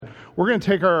we're going to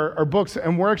take our books,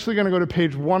 and we're actually going to go to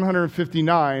page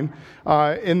 159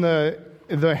 in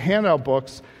the handout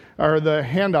books, or the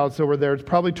handouts over there. It's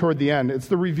probably toward the end. It's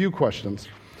the review questions.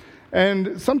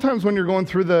 And sometimes when you're going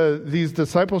through these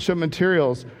discipleship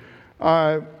materials,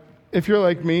 if you're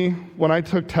like me, when I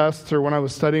took tests or when I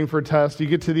was studying for a test, you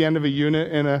get to the end of a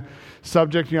unit in a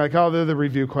subject, and you're like, oh, they're the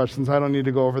review questions. I don't need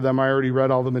to go over them. I already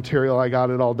read all the material. I got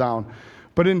it all down.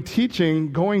 But in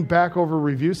teaching, going back over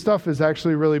review stuff is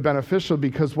actually really beneficial,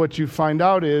 because what you find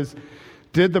out is,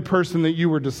 did the person that you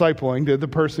were discipling, did the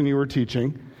person you were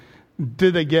teaching,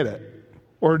 did they get it?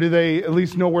 Or do they at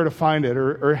least know where to find it,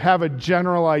 or have a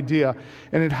general idea?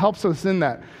 And it helps us in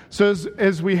that. So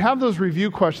as we have those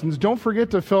review questions, don't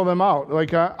forget to fill them out.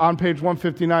 Like on page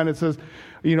 159, it says,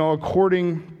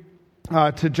 according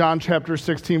to John chapter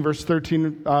 16, verse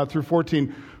 13 through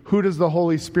 14, who does the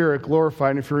Holy Spirit glorify?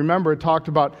 And if you remember, it talked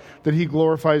about that he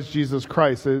glorifies Jesus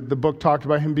Christ. The book talked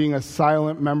about him being a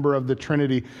silent member of the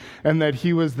Trinity, and that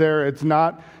he was there. It's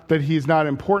not that he's not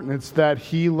important. It's that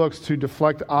he looks to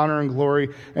deflect honor and glory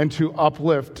and to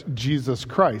uplift Jesus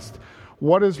Christ.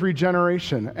 What is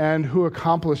regeneration, and who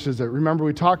accomplishes it? Remember,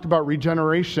 we talked about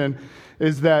regeneration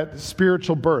is that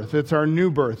spiritual birth. It's our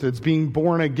new birth. It's being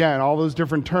born again. All those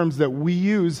different terms that we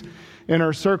use in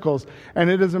our circles. And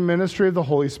it is a ministry of the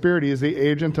Holy Spirit. He is the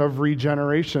agent of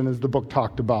regeneration, as the book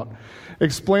talked about.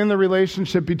 Explain the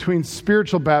relationship between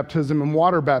spiritual baptism and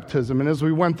water baptism. And as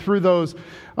we went through those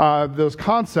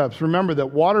concepts, remember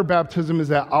that water baptism is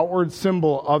that outward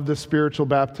symbol of the spiritual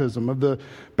baptism, of the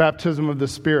baptism of the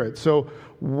Spirit. So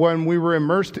when we were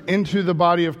immersed into the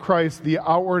body of Christ, the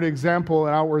outward example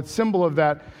and outward symbol of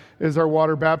that is our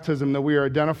water baptism, that we are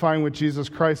identifying with Jesus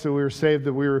Christ, that we were saved,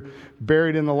 that we were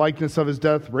buried in the likeness of his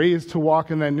death, raised to walk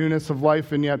in that newness of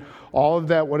life. And yet all of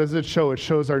that, what does it show? It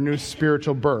shows our new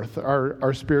spiritual birth,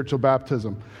 our spiritual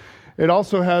baptism. It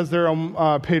also has there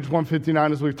on page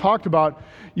 159, as we've talked about,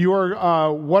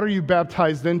 what are you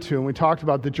baptized into? And we talked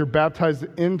about that you're baptized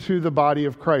into the body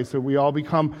of Christ, that we all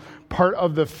become part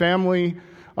of the family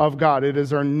of God. It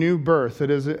is our new birth. It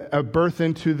is a birth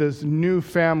into this new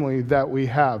family that we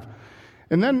have.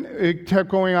 And then it kept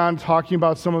going on talking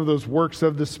about some of those works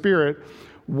of the Spirit.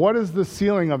 What is the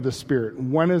sealing of the Spirit?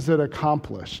 When is it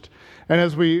accomplished? And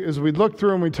as we looked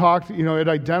through and we talked, it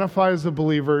identifies the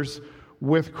believers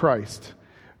with Christ.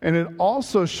 And it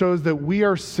also shows that we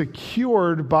are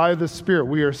secured by the Spirit.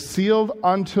 We are sealed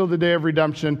until the day of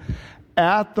redemption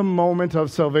at the moment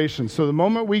of salvation. So the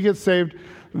moment we get saved,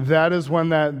 that is when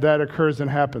that occurs and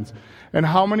happens. And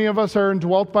how many of us are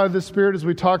indwelt by the Spirit, as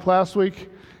we talked last week?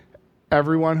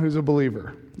 Everyone who's a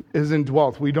believer is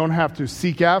indwelt. We don't have to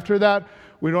seek after that.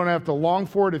 We don't have to long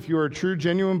for it. If you are a true,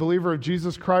 genuine believer of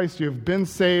Jesus Christ, you have been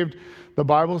saved. The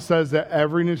Bible says that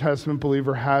every New Testament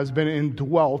believer has been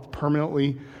indwelt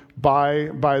permanently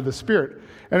by the Spirit.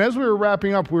 And as we were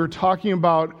wrapping up, we were talking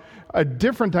about a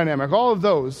different dynamic. All of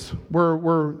those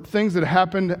were things that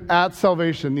happened at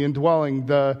salvation, the indwelling,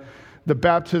 the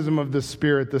baptism of the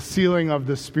Spirit, the sealing of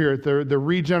the Spirit, the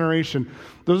regeneration.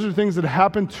 Those are things that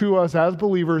happen to us as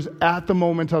believers at the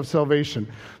moment of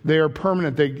salvation. They are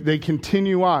permanent. They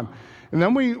continue on. And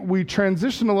then we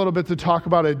transition a little bit to talk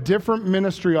about a different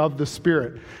ministry of the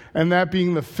Spirit, and that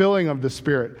being the filling of the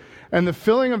Spirit. And the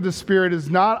filling of the Spirit is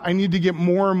not, I need to get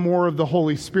more and more of the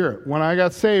Holy Spirit. When I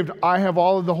got saved, I have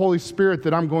all of the Holy Spirit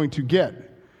that I'm going to get.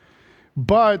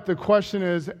 But the question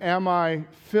is, am I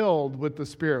filled with the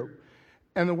Spirit?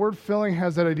 And the word filling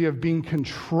has that idea of being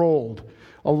controlled,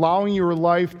 allowing your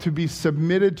life to be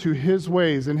submitted to His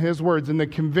ways and His words, and the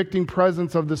convicting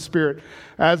presence of the Spirit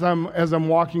as I'm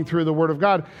walking through the Word of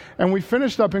God. And we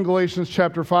finished up in Galatians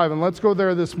chapter 5, and let's go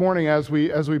there this morning as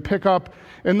we pick up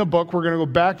in the book. We're going to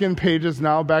go back in pages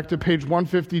now, back to page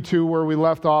 152 where we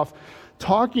left off, we were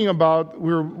talking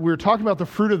about the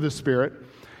fruit of the Spirit,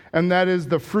 and that is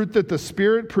the fruit that the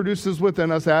Spirit produces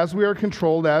within us as we are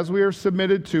controlled, as we are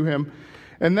submitted to Him.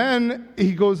 And then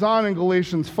he goes on in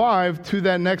Galatians 5 to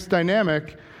that next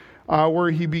dynamic where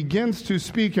he begins to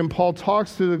speak, and Paul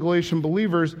talks to the Galatian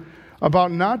believers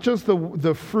about not just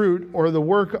the fruit or the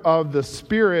work of the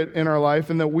Spirit in our life,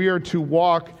 and that we are to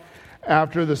walk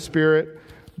after the Spirit.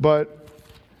 But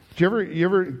do you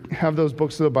ever have those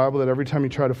books of the Bible that every time you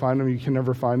try to find them, you can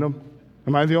never find them?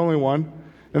 Am I the only one?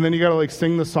 And then you got to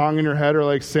sing the song in your head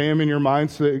or say them in your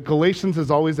mind. So Galatians is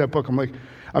always that book.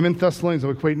 I'm in Thessalonians.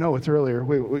 I'm wait, no, it's earlier.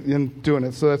 Wait, I'm doing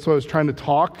it. So that's why I was trying to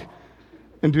talk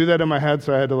and do that in my head.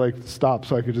 So I had to stop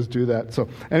so I could just do that. So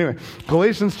anyway,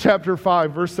 Galatians chapter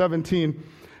 5, verse 17,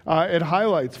 it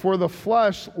highlights, for the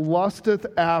flesh lusteth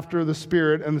after the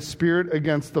Spirit, and the Spirit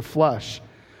against the flesh.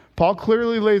 Paul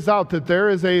clearly lays out that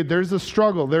there's a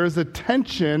struggle, there is a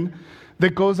tension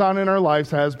that goes on in our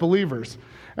lives as believers.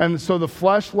 And so the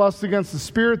flesh lusts against the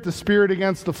spirit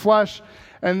against the flesh,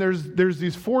 and there's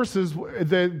these forces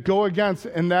that go against,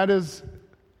 and that is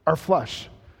our flesh.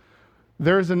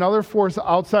 There is another force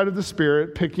outside of the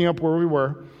spirit, picking up where we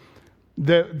were,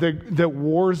 that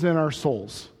wars in our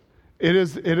souls. It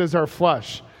is our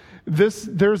flesh.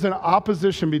 There's an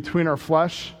opposition between our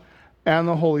flesh and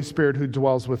the Holy Spirit who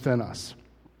dwells within us.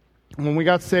 When we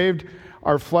got saved,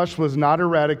 our flesh was not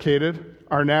eradicated.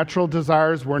 Our natural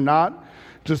desires were not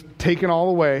just taken all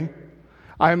away.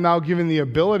 I am now given the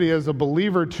ability as a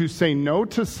believer to say no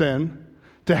to sin,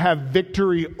 to have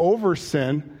victory over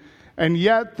sin, and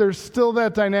yet there's still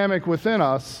that dynamic within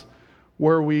us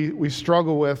where we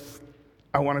struggle with,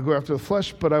 I want to go after the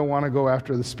flesh, but I want to go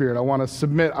after the Spirit. I want to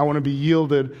submit. I want to be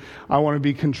yielded. I want to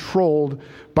be controlled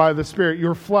by the Spirit.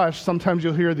 Your flesh, sometimes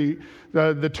you'll hear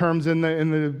the terms in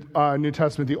the New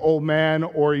Testament, the old man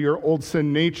or your old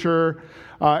sin nature.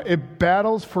 It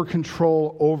battles for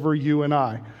control over you and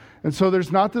I. And so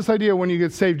there's not this idea when you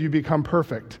get saved, you become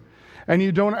perfect. And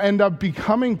you don't end up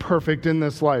becoming perfect in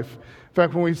this life. In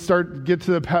fact, when we get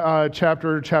to the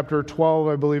chapter 12,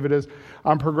 I believe it is,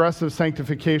 on progressive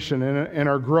sanctification and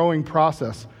our growing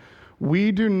process,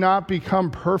 we do not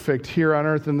become perfect here on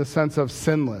earth in the sense of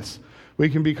sinless. We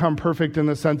can become perfect in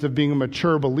the sense of being a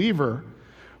mature believer,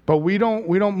 but we don't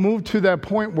move to that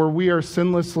point where we are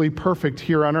sinlessly perfect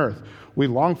here on earth. We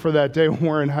long for that day when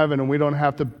we're in heaven and we don't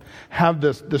have to have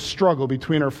this struggle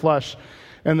between our flesh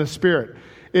and the Spirit.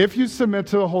 If you submit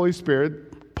to the Holy Spirit,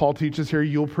 Paul teaches here,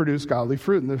 you'll produce godly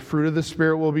fruit, and the fruit of the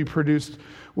Spirit will be produced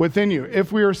within you.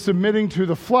 If we are submitting to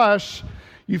the flesh,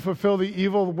 you fulfill the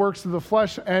evil works of the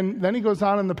flesh. And then he goes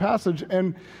on in the passage,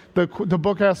 and the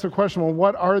book asks the question, well,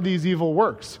 what are these evil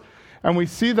works? And we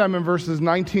see them in verses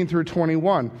 19 through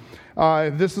 21.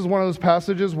 This is one of those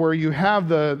passages where you have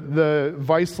the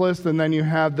vice list, and then you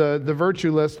have the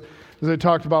virtue list. As I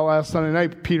talked about last Sunday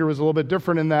night, Peter was a little bit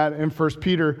different in that. In 1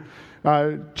 Peter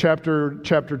chapter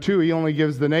 2, he only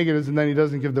gives the negatives, and then he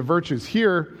doesn't give the virtues.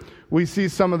 Here, we see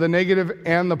some of the negative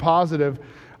and the positive,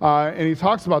 and he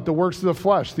talks about the works of the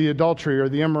flesh, the adultery or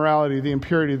the immorality, the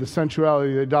impurity, the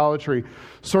sensuality, the idolatry,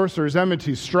 sorcerers,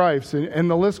 enmity, strifes, and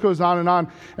the list goes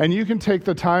on. And you can take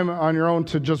the time on your own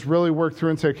to just really work through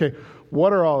and say, okay,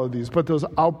 what are all of these? But those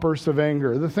outbursts of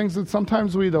anger, the things that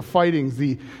sometimes the fightings,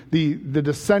 the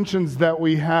dissensions that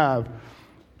we have,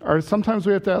 are sometimes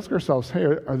we have to ask ourselves, hey,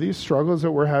 are these struggles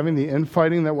that we're having, the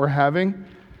infighting that we're having,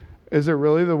 is it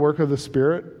really the work of the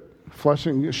Spirit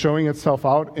showing itself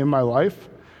out in my life?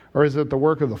 Or is it the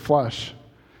work of the flesh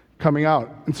coming out?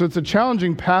 And so it's a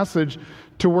challenging passage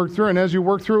to work through. And as you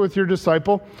work through it with your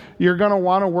disciple, you're going to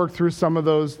want to work through some of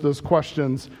those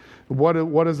questions.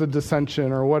 What is a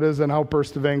dissension, or what does an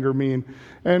outburst of anger mean?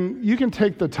 And you can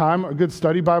take the time. A good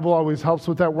study Bible always helps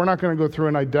with that. We're not going to go through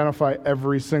and identify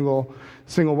every single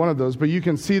one of those, but you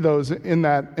can see those in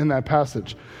that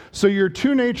passage. So your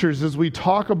two natures, as we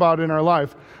talk about in our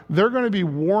life, they're going to be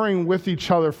warring with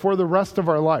each other for the rest of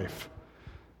our life.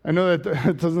 I know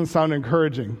that doesn't sound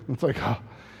encouraging. It's like,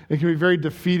 it can be very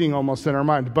defeating almost in our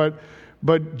mind.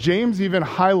 But James even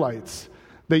highlights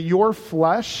that your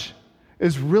flesh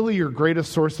is really your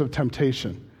greatest source of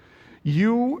temptation.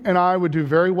 You and I would do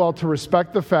very well to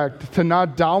respect the fact, to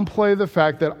not downplay the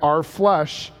fact that our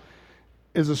flesh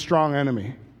is a strong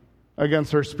enemy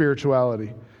against our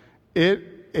spirituality.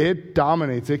 It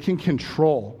dominates. It can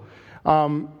control.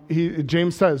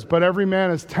 James says, but every man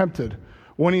is tempted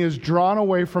when he is drawn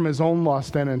away from his own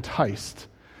lust and enticed.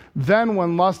 Then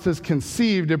when lust is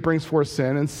conceived, it brings forth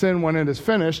sin, and sin, when it is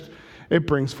finished, it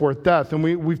brings forth death. And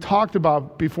we've talked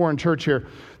about before in church here,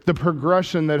 the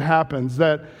progression that happens,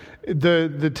 that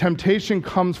the temptation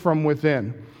comes from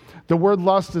within. The word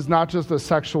lust is not just a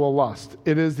sexual lust.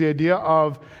 It is the idea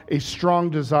of a strong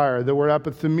desire. The word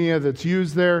epithumia that's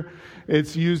used there,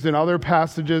 it's used in other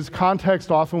passages.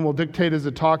 Context often will dictate, is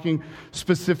it talking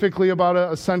specifically about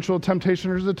a sensual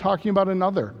temptation, or is it talking about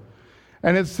another?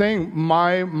 And it's saying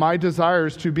my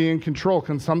desires to be in control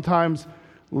can sometimes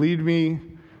lead me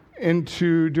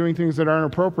into doing things that aren't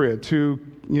appropriate, to,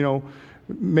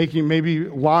 maybe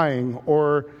lying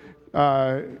or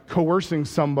coercing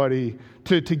somebody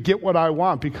to get what I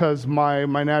want, because my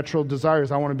natural desire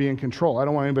is I want to be in control. I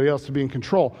don't want anybody else to be in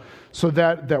control. So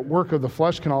that work of the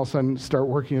flesh can all of a sudden start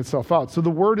working itself out. So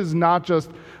the word is not just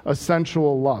a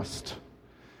sensual lust.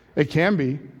 It can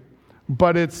be,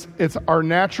 but it's our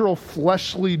natural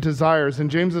fleshly desires.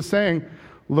 And James is saying,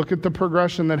 look at the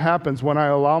progression that happens when I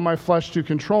allow my flesh to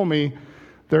control me.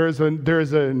 There is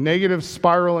a negative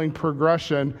spiraling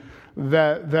progression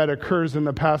that occurs in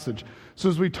the passage. So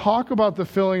as we talk about the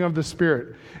filling of the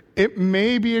Spirit, it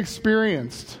may be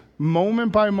experienced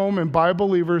moment by moment by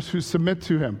believers who submit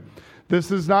to him.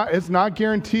 It's not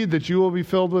guaranteed that you will be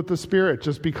filled with the Spirit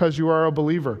just because you are a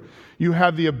believer. You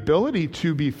have the ability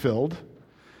to be filled.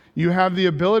 You have the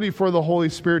ability for the Holy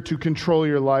Spirit to control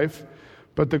your life.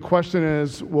 But the question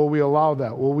is, will we allow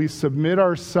that? Will we submit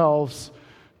ourselves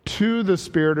to the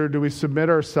Spirit, or do we submit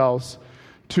ourselves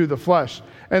to the flesh?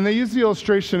 And they use the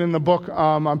illustration in the book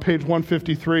on page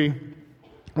 153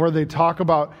 where they talk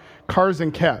about cars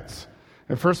and cats.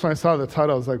 And first when I saw the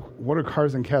title, I was like, what do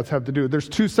cars and cats have to do? There's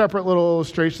two separate little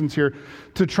illustrations here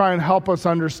to try and help us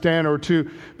understand, or to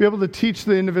be able to teach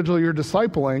the individual you're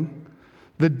discipling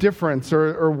the difference,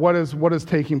 or what is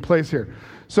taking place here.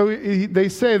 So they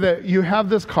say that you have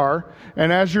this car,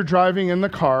 and as you're driving in the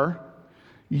car,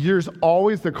 there's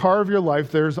always the car of your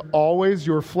life, there's always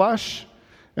your flesh,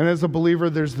 and as a believer,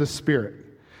 there's the Spirit.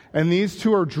 And these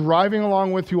two are driving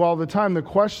along with you all the time. The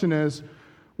question is,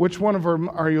 which one of them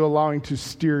are you allowing to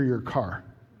steer your car?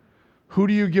 Who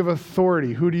do you give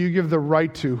authority? Who do you give the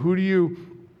right to? Who do you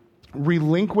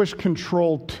relinquish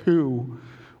control to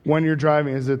when you're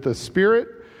driving? Is it the Spirit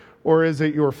or is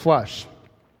it your flesh?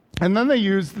 And then they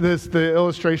use the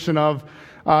illustration of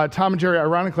Tom and Jerry.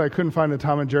 Ironically, I couldn't find a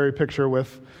Tom and Jerry picture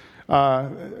with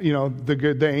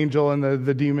the angel and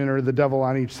the demon or the devil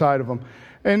on each side of them.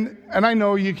 And I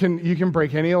know you can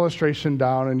break any illustration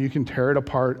down and you can tear it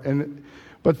apart.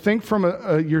 But think from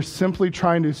you're simply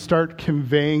trying to start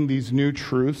conveying these new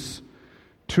truths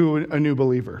to a new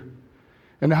believer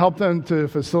and to help them to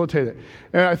facilitate it.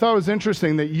 And I thought it was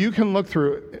interesting that you can look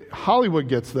through, Hollywood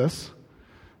gets this,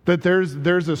 that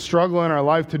there's a struggle in our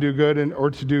life to do good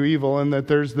or to do evil, and that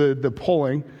there's the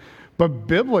pulling. But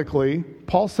biblically,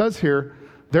 Paul says here,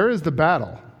 there is the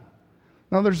battle.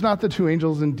 Now, there's not the two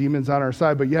angels and demons on our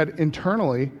side, but yet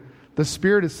internally, the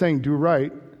Spirit is saying, do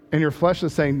right, and your flesh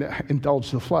is saying,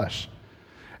 indulge the flesh.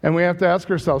 And we have to ask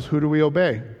ourselves, who do we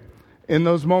obey in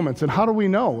those moments? And how do we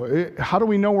know? How do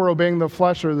we know we're obeying the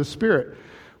flesh or the Spirit?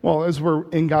 Well, as we're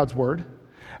in God's Word,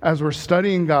 as we're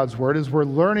studying God's Word, as we're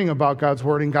learning about God's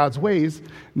Word and God's ways,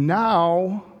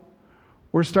 now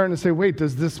we're starting to say, wait,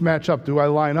 does this match up? Do I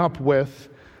line up with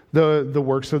the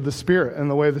works of the Spirit and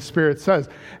the way the Spirit says?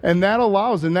 And that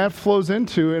allows, and that flows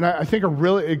into, and I think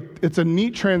it's a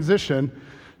neat transition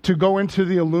to go into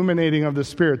the illuminating of the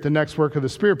Spirit, the next work of the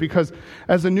Spirit, because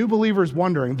as a new believer is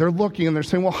wondering, they're looking and they're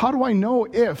saying, well, how do I know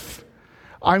if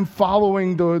I'm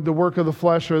following the work of the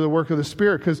flesh or the work of the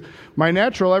Spirit? Because my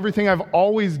natural, everything I've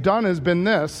always done has been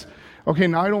this. Okay,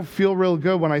 now I don't feel real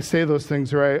good when I say those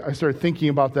things, or I start thinking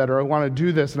about that, or I want to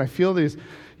do this, and I feel these,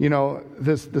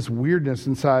 this weirdness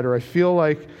inside, or I feel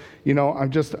like,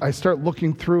 I start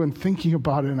looking through and thinking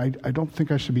about it, and I don't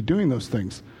think I should be doing those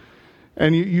things.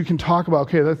 And you can talk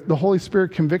about, okay, the Holy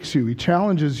Spirit convicts you. He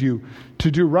challenges you to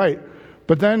do right.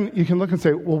 But then you can look and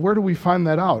say, well, where do we find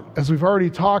that out? As we've already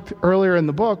talked earlier in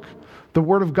the book, the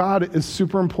Word of God is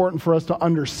super important for us to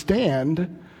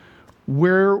understand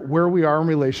where we are in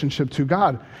relationship to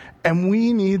God. And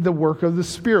we need the work of the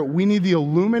Spirit. We need the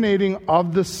illuminating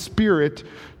of the Spirit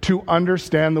to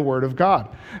understand the Word of God.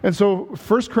 And so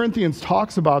 1 Corinthians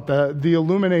talks about the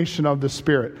illumination of the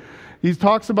Spirit.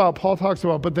 Paul talks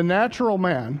about, but the natural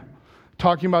man,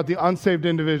 talking about the unsaved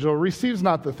individual, receives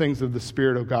not the things of the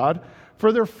Spirit of God,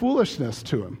 for their foolishness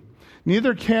to him.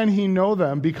 Neither can he know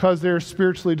them, because they are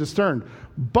spiritually discerned.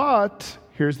 But,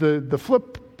 here's the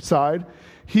flip side,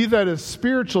 he that is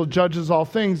spiritual judges all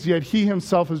things, yet he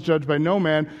himself is judged by no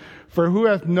man. For who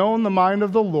hath known the mind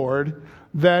of the Lord,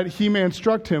 that he may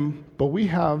instruct him? But we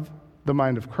have the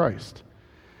mind of Christ.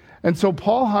 And so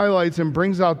Paul highlights and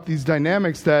brings out these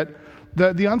dynamics that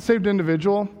the unsaved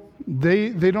individual, they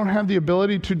don't have the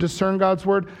ability to discern God's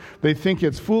word. They think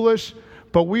it's foolish.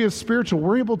 But we as spiritual,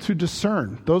 we're able to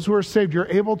discern. Those who are saved, you're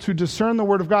able to discern the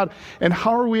word of God. And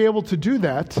how are we able to do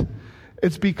that?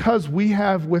 It's because we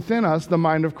have within us the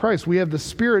mind of Christ. We have the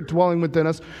Spirit dwelling within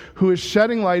us, who is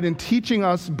shedding light and teaching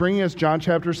us, bringing us, John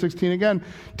chapter 16 again,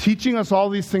 teaching us all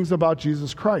these things about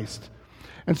Jesus Christ.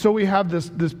 And so we have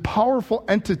this powerful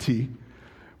entity,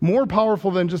 more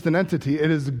powerful than just an entity. It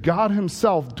is God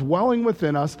himself dwelling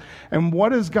within us. And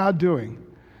what is God doing?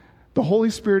 The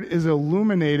Holy Spirit is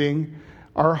illuminating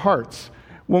our hearts.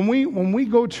 When we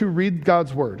go to read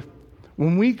God's word,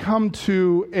 when we come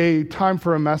to a time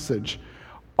for a message,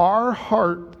 our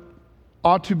heart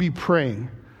ought to be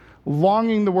praying,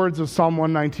 longing the words of Psalm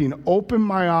 119, open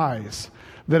my eyes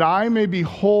that I may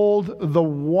behold the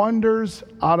wonders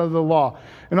out of the law.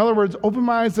 In other words, open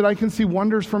my eyes that I can see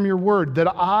wonders from your word, that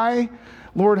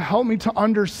Lord, help me to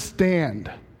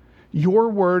understand your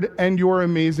word and your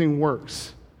amazing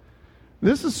works.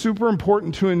 This is super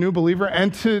important to a new believer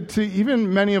and to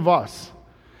even many of us.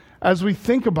 As we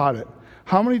think about it,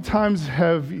 how many times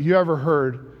have you ever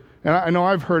heard, and I know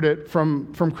I've heard it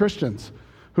from Christians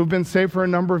who've been saved for a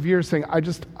number of years saying,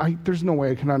 there's no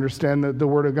way I can understand the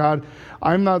Word of God.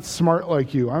 I'm not smart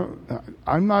like you.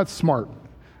 I'm not smart.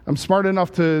 I'm smart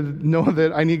enough to know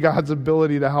that I need God's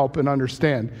ability to help and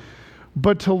understand.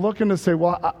 But to look and to say,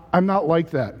 well, I'm not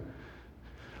like that.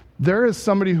 There is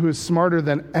somebody who is smarter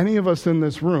than any of us in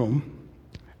this room,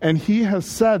 and he has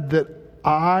said that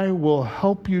I will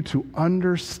help you to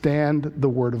understand the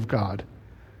Word of God.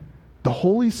 The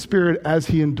Holy Spirit, as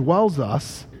he indwells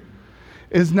us,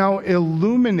 is now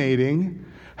illuminating,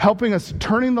 helping us,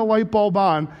 turning the light bulb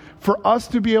on for us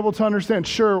to be able to understand.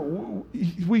 Sure,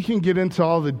 we can get into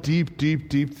all the deep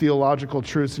theological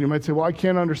truths, and you might say, well, I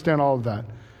can't understand all of that.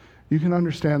 You can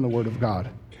understand the Word of God.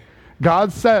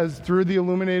 God says through the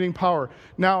illuminating power.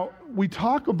 Now, we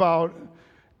talk about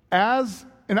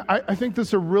and I think this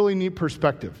is a really neat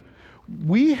perspective.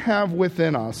 We have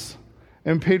within us,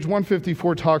 and page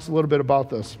 154 talks a little bit about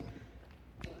this.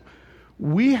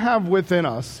 We have within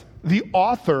us the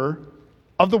author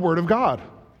of the Word of God.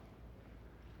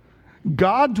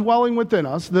 God dwelling within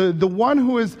us, the one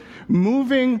who is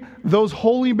moving those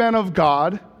holy men of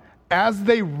God as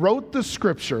they wrote the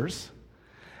Scriptures,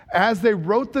 as they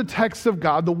wrote the texts of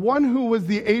God, the one who was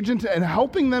the agent and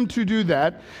helping them to do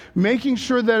that, making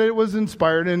sure that it was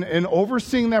inspired and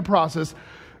overseeing that process,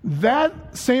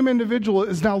 that same individual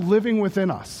is now living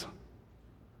within us.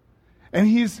 And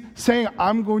he's saying,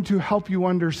 I'm going to help you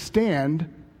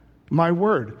understand my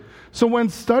word. So when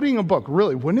studying a book,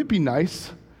 really, wouldn't it be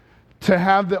nice to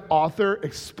have the author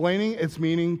explaining its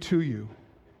meaning to you?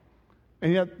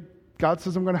 And yet, God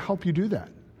says, I'm going to help you do that.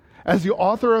 As the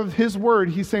author of his word,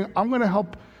 he's saying, I'm going to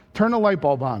help turn a light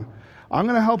bulb on. I'm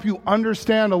going to help you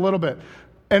understand a little bit.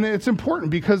 And it's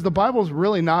important because the Bible is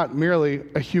really not merely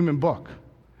a human book.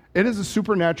 It is a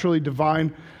supernaturally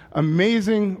divine,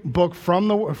 amazing book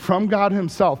from God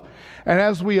himself. And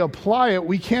as we apply it,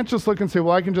 we can't just look and say,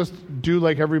 well, I can just do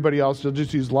like everybody else. You'll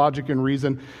just use logic and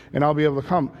reason, and I'll be able to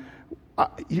come.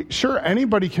 Sure,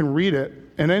 anybody can read it,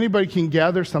 and anybody can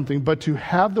gather something, but to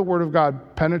have the Word of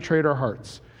God penetrate our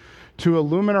hearts, to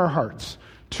illumine our hearts,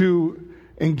 to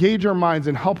engage our minds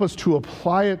and help us to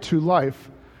apply it to life,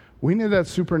 we need that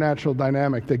supernatural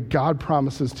dynamic that God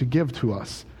promises to give to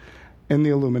us in the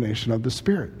illumination of the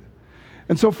Spirit.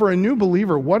 And so for a new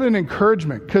believer, what an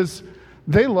encouragement, because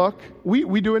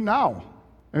we do it now.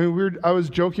 I mean, I was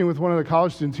joking with one of the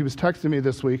college students. He was texting me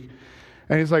this week,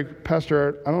 and he's like,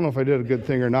 Pastor, I don't know if I did a good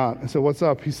thing or not. I said, what's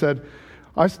up? He said,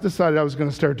 I decided I was going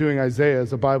to start doing Isaiah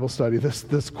as a Bible study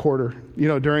this quarter,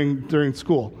 during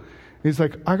school. He's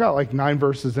like, I got like 9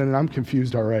 verses in and I'm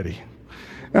confused already.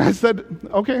 And I said,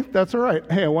 okay, that's all right.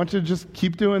 Hey, I want you to just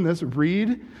keep doing this.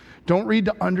 Read. Don't read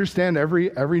to understand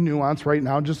every nuance right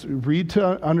now. Just read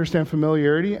to understand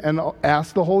familiarity and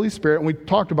ask the Holy Spirit. And we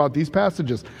talked about these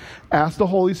passages. Ask the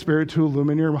Holy Spirit to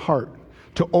illumine your heart,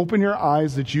 to open your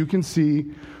eyes that you can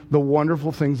see the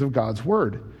wonderful things of God's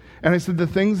Word. And I said, the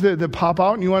things that pop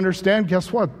out and you understand,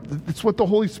 guess what? It's what the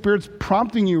Holy Spirit's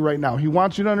prompting you right now. He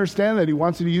wants you to understand that. He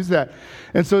wants you to use that.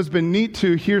 And so it's been neat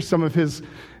to hear some of his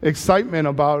excitement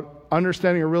about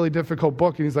understanding a really difficult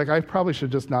book. And he's like, I probably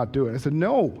should just not do it. I said,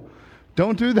 no,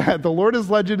 don't do that. The Lord has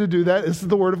led you to do that. This is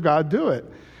the Word of God. Do it.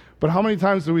 But how many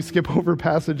times do we skip over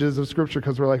passages of Scripture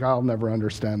because we're like, I'll never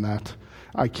understand that.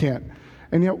 I can't.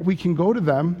 And yet we can go to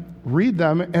them, read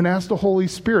them, and ask the Holy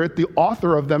Spirit, the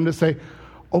author of them, to say,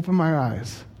 open my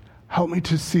eyes. Help me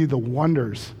to see the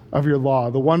wonders of your law,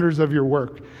 the wonders of your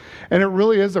work. And it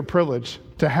really is a privilege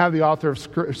to have the author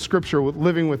of Scripture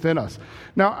living within us.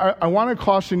 Now, I want to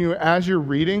caution you as you're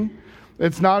reading,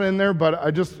 it's not in there, but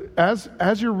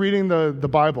as you're reading the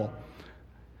Bible,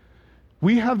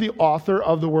 we have the author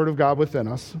of the Word of God within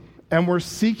us, and we're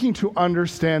seeking to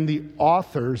understand the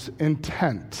author's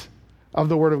intent of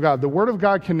the Word of God. The Word of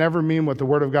God can never mean what the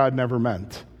Word of God never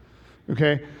meant.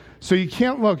 Okay? So you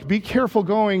can't look. Be careful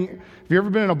going. Have you ever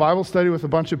been in a Bible study with a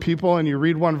bunch of people and you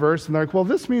read one verse and they're like, well,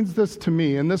 this means this to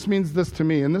me, and this means this to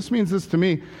me, and this means this to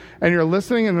me. And you're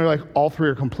listening and they're like, all three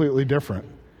are completely different.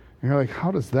 And you're like, how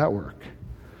does that work?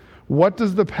 What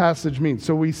does the passage mean?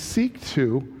 So we seek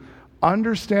to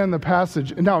understand the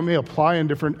passage. And now it may apply in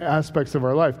different aspects of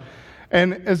our life.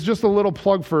 And as just a little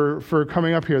plug for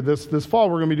coming up here, this fall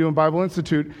we're going to be doing Bible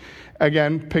Institute,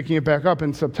 again, picking it back up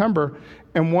in September.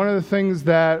 And one of the things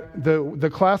that the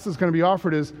class is going to be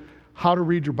offered is how to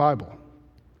read your Bible.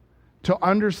 To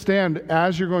understand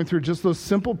as you're going through just those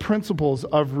simple principles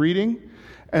of reading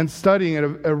and studying at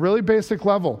a really basic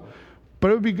level.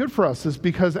 But it would be good for us is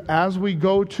because as we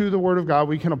go to the Word of God,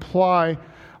 we can apply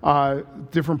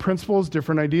different principles,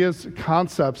 different ideas,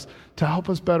 concepts to help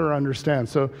us better understand.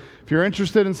 So if you're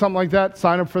interested in something like that,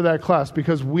 sign up for that class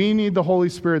because we need the Holy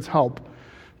Spirit's help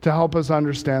to help us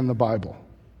understand the Bible.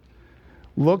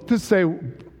 Look to say,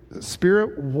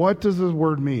 Spirit, what does this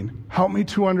word mean? Help me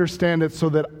to understand it so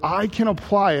that I can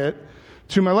apply it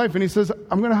to my life. And he says,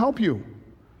 I'm going to help you.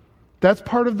 That's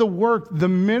part of the work, the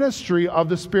ministry of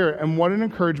the Spirit. And what an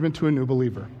encouragement to a new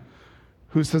believer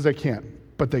who says they can't,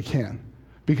 but they can.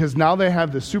 Because now they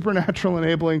have the supernatural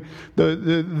enabling,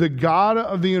 the God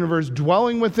of the universe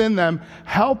dwelling within them,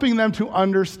 helping them to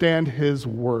understand his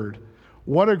word.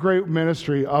 What a great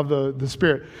ministry of the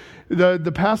Spirit.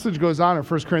 The passage goes on in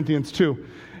 1 Corinthians 2.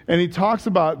 And he talks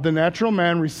about the natural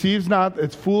man receives not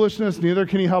its foolishness, neither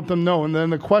can he help them know. And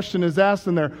then the question is asked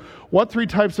in there, what are the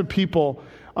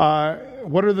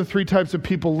three types of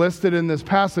people listed in this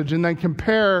passage? And then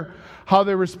compare how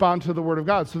they respond to the Word of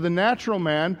God. So the natural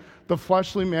man, the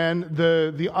fleshly man,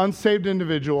 the unsaved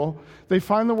individual, they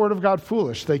find the Word of God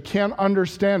foolish. They can't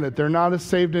understand it. They're not a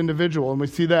saved individual. And we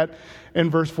see that in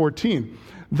verse 14.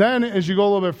 Then as you go a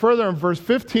little bit further in verse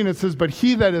 15, it says, but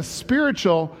he that is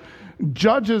spiritual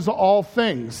judges all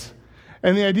things.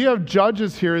 And the idea of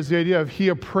judges here is the idea of he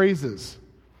appraises.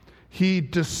 He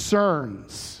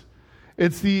discerns.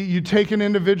 It's you take an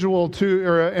individual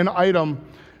or an item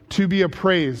to be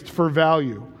appraised for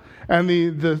value. And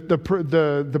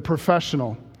the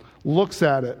professional looks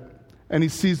at it and he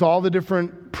sees all the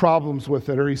different problems with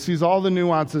it, or he sees all the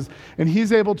nuances, and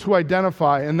he's able to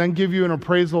identify and then give you an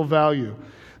appraisal value.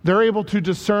 They're able to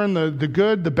discern the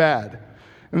good, the bad.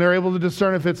 And they're able to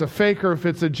discern if it's a fake or if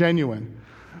it's a genuine.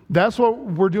 That's what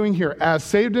we're doing here. As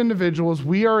saved individuals,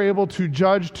 we are able to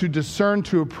judge, to discern,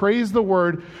 to appraise the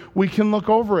word. We can look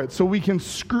over it, so we can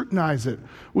scrutinize it.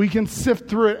 We can sift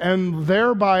through it and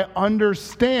thereby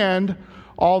understand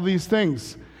all these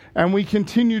things. And we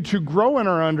continue to grow in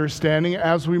our understanding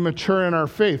as we mature in our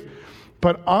faith.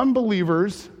 But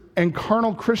unbelievers and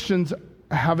carnal Christians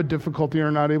have a difficulty and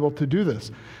are not able to do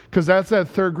this. Because that's that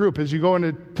third group. As you go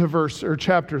into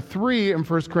chapter 3 in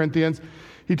 1 Corinthians,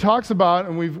 he talks about,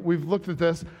 and we've looked at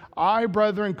this, I,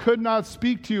 brethren, could not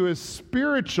speak to you as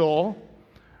spiritual,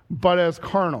 but as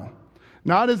carnal.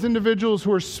 Not as individuals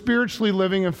who are spiritually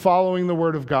living and following the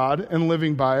Word of God and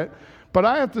living by it, but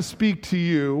I have to speak to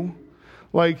you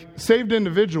like saved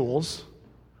individuals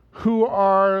who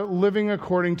are living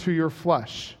according to your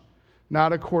flesh,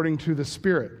 not according to the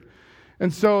Spirit.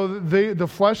 And so the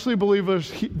fleshly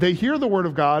believers, they hear the Word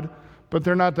of God, but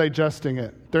they're not digesting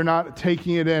it. They're not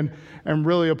taking it in and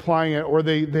really applying it, or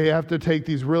they have to take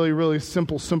these really, really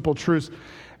simple truths,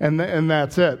 and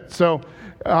that's it. So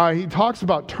he talks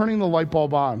about turning the light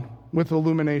bulb on with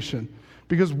illumination.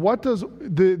 Because what does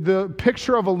the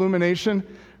picture of illumination,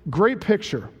 great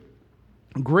picture,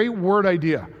 great word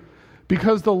idea,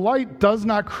 because the light does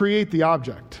not create the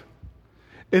object.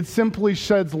 It simply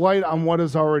sheds light on what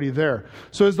is already there.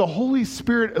 So as the Holy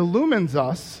Spirit illumines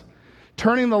us,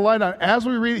 turning the light on, as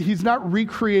we read, he's not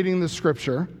recreating the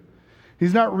Scripture.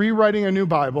 He's not rewriting a new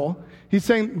Bible. He's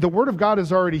saying the Word of God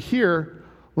is already here.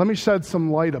 Let me shed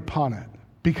some light upon it,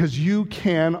 because you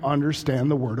can understand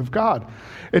the Word of God.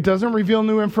 It doesn't reveal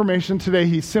new information today.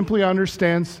 He simply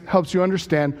helps you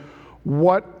understand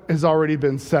what has already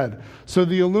been said. So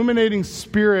the illuminating of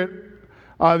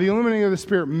the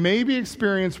Spirit may be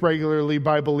experienced regularly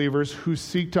by believers who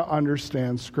seek to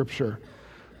understand Scripture.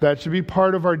 That should be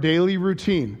part of our daily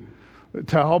routine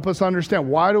to help us understand.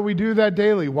 Why do we do that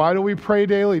daily? Why do we pray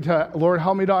daily? Lord,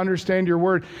 help me to understand your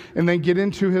word, and then get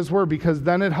into his word, because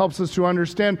then it helps us to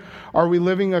understand, are we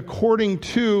living according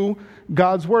to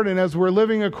God's word? And as we're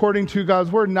living according to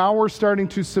God's word, now we're starting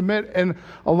to submit and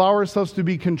allow ourselves to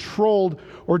be controlled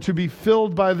or to be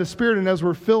filled by the Spirit. And as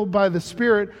we're filled by the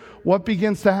Spirit, what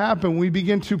begins to happen? We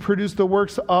begin to produce the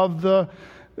works of the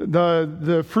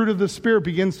fruit of the Spirit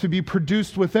begins to be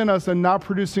produced within us, and not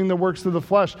producing the works of the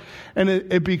flesh. And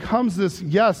it becomes this,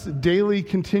 daily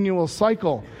continual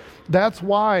cycle. That's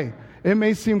why it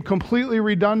may seem completely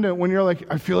redundant when you're like,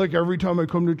 I feel like every time I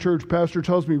come to church, pastor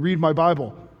tells me, read my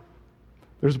Bible.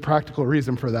 There's a practical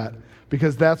reason for that,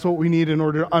 because that's what we need in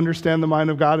order to understand the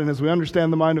mind of God. And as we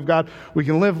understand the mind of God, we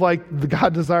can live like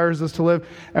God desires us to live,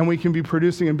 and we can be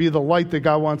producing and be the light that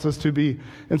God wants us to be.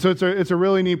 And so it's a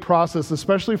really neat process,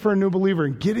 especially for a new believer,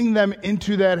 and getting them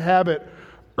into that habit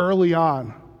early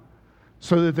on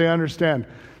so that they understand.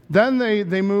 Then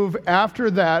they move after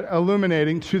that,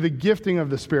 illuminating, to the gifting of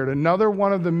the Spirit. Another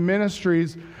one of the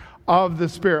ministries of the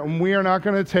Spirit. And we are not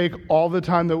going to take all the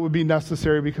time that would be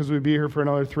necessary, because we'd be here for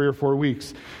another 3 or 4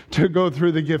 weeks to go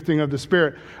through the gifting of the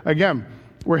Spirit. Again,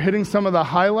 we're hitting some of the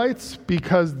highlights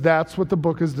because that's what the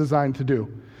book is designed to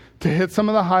do. To hit some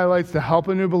of the highlights to help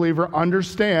a new believer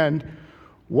understand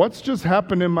what's just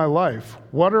happened in my life.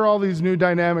 What are all these new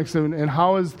dynamics, and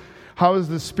how is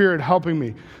the Spirit helping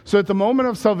me? So at the moment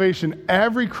of salvation,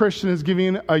 every Christian is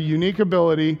given a unique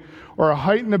ability or a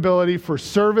heightened ability for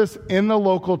service in the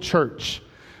local church.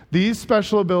 These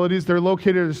special abilities, they're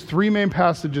located as 3 main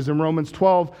passages in Romans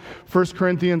 12, 1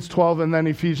 Corinthians 12, and then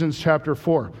Ephesians chapter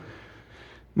 4.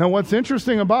 Now, what's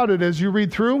interesting about it, as you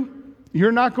read through,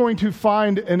 you're not going to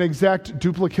find an exact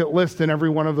duplicate list in every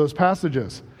one of those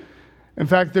passages. In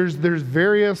fact, there's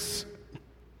various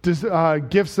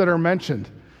gifts that are mentioned.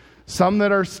 Some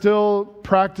that are still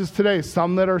practiced today,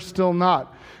 some that are still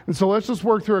not. And so let's just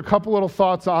work through a couple little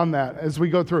thoughts on that as we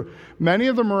go through. Many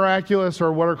of the miraculous,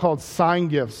 or what are called sign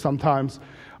gifts sometimes,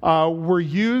 were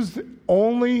used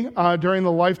only during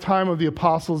the lifetime of the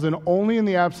apostles and only in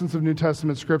the absence of New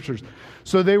Testament scriptures.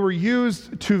 So they were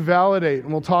used to validate,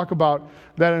 and we'll talk about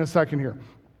that in a second here.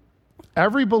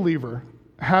 Every believer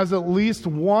has at least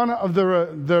one of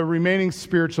the remaining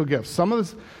spiritual gifts. Some of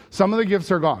the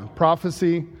gifts are gone.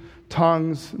 Prophecy,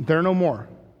 tongues, they're no more.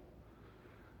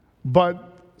 But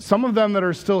some of them that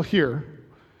are still here,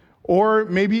 or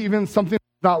maybe even something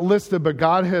not listed, but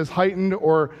God has heightened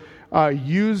or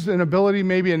used an ability,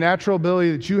 maybe a natural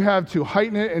ability that you have to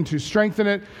heighten it and to strengthen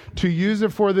it, to use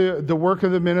it for the work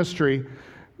of the ministry.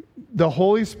 The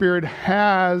Holy Spirit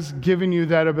has given you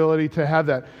that ability to have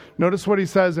that. Notice what he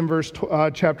says in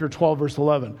chapter 12, verse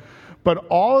 11. But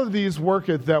all of these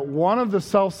worketh that one of the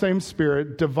selfsame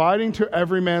Spirit, dividing to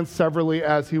every man severally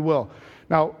as he will.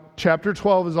 Now, chapter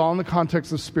 12 is all in the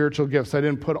context of spiritual gifts. I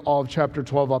didn't put all of chapter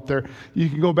 12 up there. You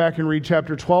can go back and read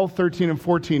chapter 12, 13, and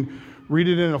 14. Read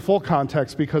it in a full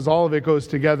context, because all of it goes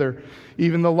together.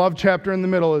 Even the love chapter in the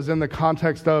middle is in the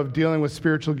context of dealing with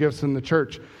spiritual gifts in the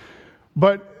church.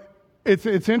 But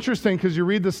it's interesting because you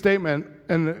read the statement,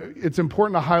 and it's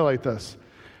important to highlight this.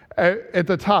 At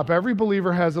the top, every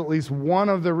believer has at least one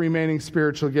of the remaining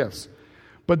spiritual gifts.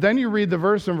 But then you read the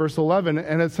verse in verse 11,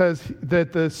 and it says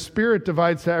that the Spirit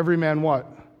divides to every man what?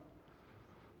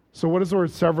 So what does the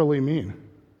word severally mean?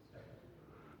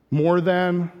 More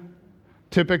than,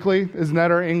 typically. Isn't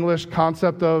that our English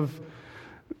concept of,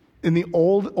 in the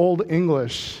old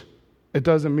English, it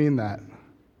doesn't mean that.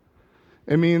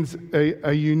 It means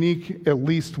a unique, at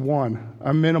least one,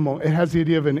 a minimal. It has the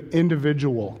idea of an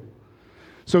individual.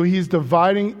 So he's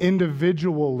dividing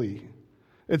individually.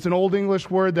 It's an Old English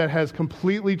word that has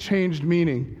completely changed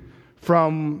meaning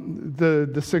from the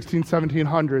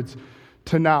 1700s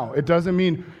to now. It doesn't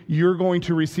mean you're going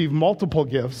to receive multiple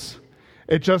gifts.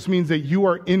 It just means that you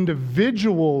are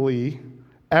individually,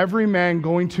 every man,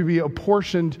 going to be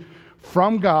apportioned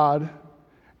from God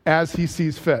as he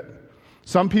sees fit.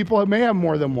 Some people may have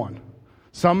more than one.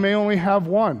 Some may only have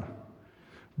one.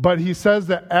 But he says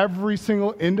that every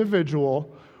single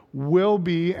individual will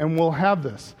be and will have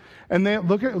this. And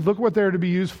look what they're to be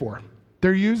used for.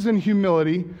 They're used in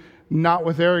humility, not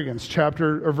with arrogance.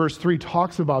 Verse 3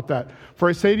 talks about that. For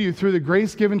I say to you, through the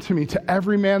grace given to me, to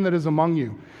every man that is among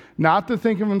you, not to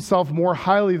think of himself more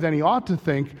highly than he ought to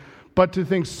think, but to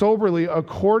think soberly,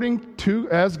 according to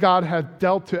as God hath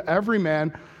dealt to every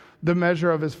man the measure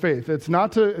of his faith. It's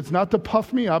not to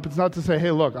puff me up. It's not to say,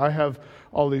 hey, look, I have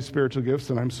all these spiritual gifts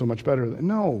and I'm so much better than.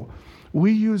 No,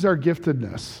 we use our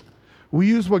giftedness. We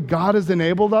use what God has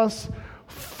enabled us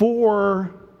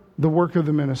for the work of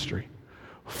the ministry,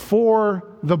 for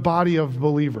the body of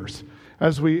believers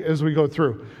as we go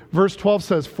through. Verse 12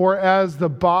 says, for as the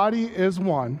body is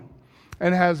one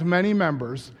and has many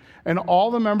members, and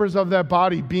all the members of that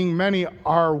body, being many,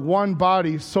 are one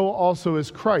body, so also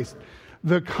is Christ.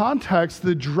 The context,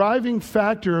 the driving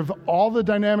factor of all the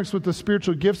dynamics with the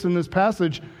spiritual gifts in this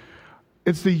passage,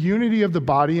 it's the unity of the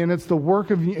body, and it's the work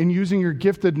of in using your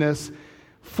giftedness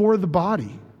for the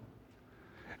body.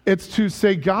 It's to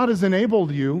say God has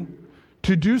enabled you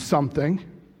to do something,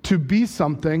 to be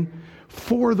something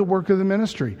for the work of the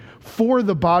ministry, for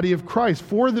the body of Christ,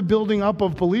 for the building up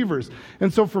of believers.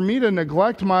 And so for me to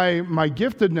neglect my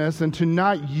giftedness and to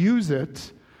not use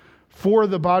it for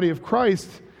the body of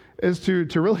Christ is to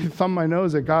really thumb my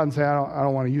nose at God and say, I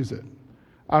don't want to use it.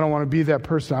 I don't want to be that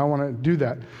person. I don't want to do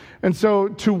that. And so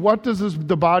to what does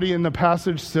the body in the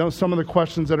passage, some of the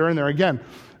questions that are in there, again,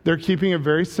 they're keeping it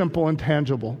very simple and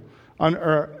tangible,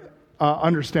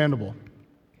 understandable.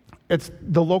 It's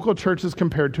the local church is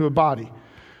compared to a body.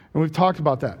 And we've talked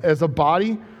about that. As a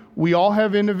body, we all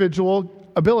have individual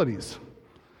abilities.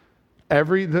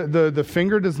 The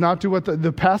finger does not do what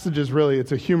the passage is really,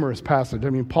 it's a humorous passage. I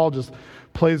mean, Paul just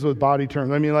plays with body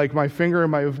terms. I mean, like my finger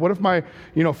and what if my,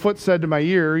 foot said to my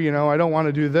ear, I don't want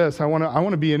to do this. I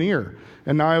want to be an ear.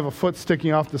 And now I have a foot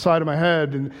sticking off the side of my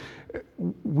head. And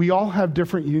we all have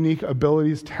different unique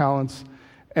abilities, talents,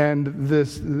 and the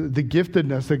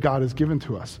giftedness that God has given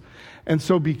to us. And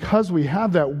so because we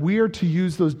have that, we are to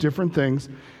use those different things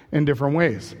in different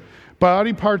ways.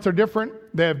 Body parts are different.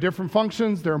 They have different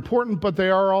functions. They're important, but they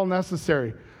are all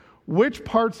necessary. Which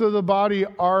parts of the body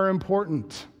are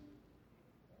important?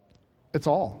 It's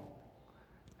all.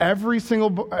 Every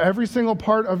single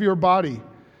part of your body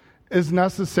is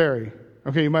necessary.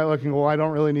 Okay, you might look and go, well, I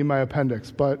don't really need my appendix.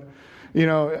 But,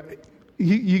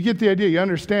 you get the idea. You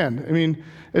understand. I mean,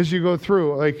 as you go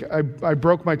through, like I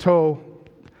broke my toe.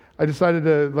 I decided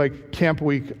to, camp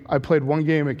week, I played one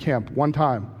game at camp, one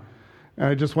time. And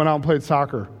I just went out and played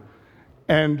soccer.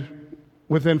 And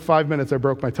within 5 minutes, I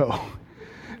broke my toe,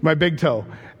 my big toe.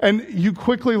 And you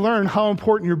quickly learn how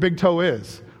important your big toe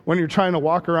is when you're trying to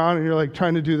walk around and you're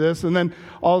trying to do this. And then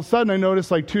all of a sudden, I noticed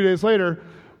 2 days later,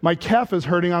 my calf is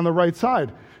hurting on the right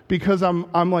side because I'm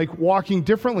walking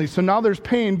differently. So now there's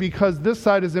pain because this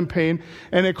side is in pain,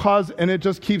 and it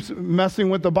just keeps messing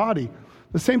with the body.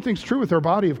 The same thing's true with our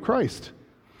body of Christ.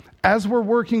 As we're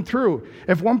working through,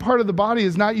 if one part of the body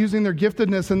is not using their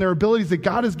giftedness and their abilities that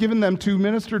God has given them to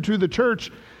minister to the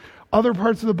church, other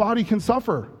parts of the body can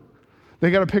suffer.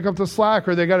 They got to pick up the slack,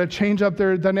 or they got to change up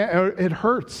their dynamic. It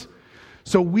hurts.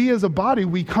 So we as a body,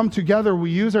 we come together,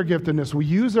 we use our giftedness, we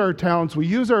use our talents, we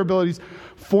use our abilities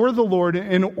for the Lord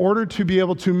in order to be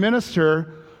able to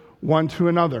minister one to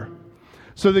another.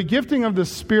 So the gifting of the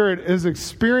Spirit is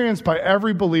experienced by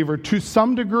every believer to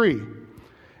some degree.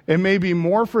 It may be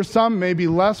more for some, maybe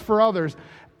less for others,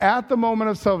 at the moment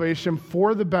of salvation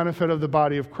for the benefit of the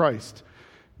body of Christ.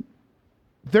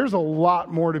 There's a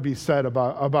lot more to be said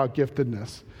about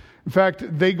giftedness. In fact,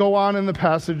 they go on in the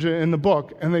passage in the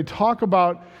book, and they talk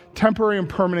about temporary and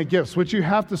permanent gifts, which you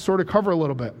have to sort of cover a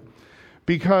little bit.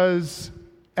 Because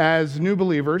as new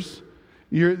believers,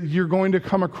 you're going to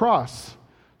come across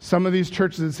some of these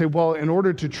churches that say, well, in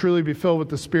order to truly be filled with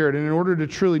the Spirit, and in order to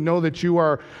truly know that you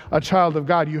are a child of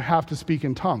God, you have to speak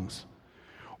in tongues.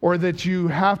 Or that you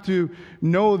have to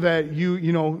know that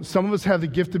some of us have the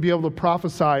gift to be able to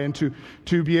prophesy and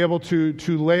to be able to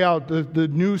lay out the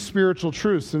new spiritual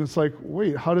truths. And it's like,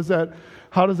 wait, how does that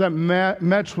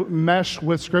mesh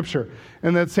with Scripture?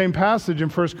 In that same passage in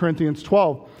 1 Corinthians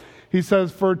 12, he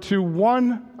says, for to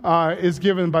one is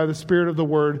given by the Spirit of the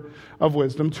word of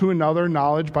wisdom, to another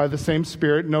knowledge by the same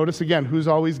Spirit. Notice again, who's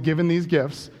always given these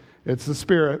gifts? It's the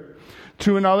Spirit.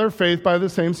 To another faith by the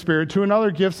same Spirit, to another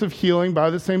gifts of healing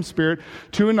by the same Spirit,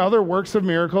 to another works of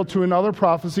miracle, to another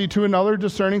prophecy, to another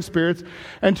discerning spirits,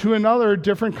 and to another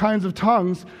different kinds of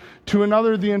tongues, to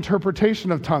another the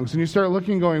interpretation of tongues. And you start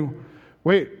looking going,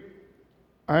 wait,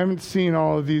 I haven't seen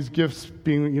all of these gifts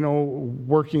being,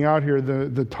 working out here,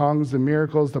 the tongues, the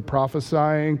miracles, the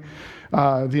prophesying,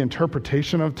 the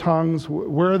interpretation of tongues.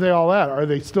 Where are they all at? Are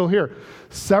they still here?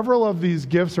 Several of these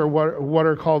gifts are what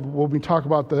are called, when we talk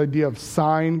about the idea of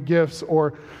sign gifts,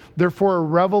 or they're for a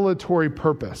revelatory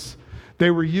purpose.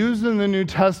 They were used in the New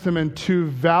Testament to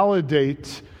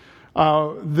validate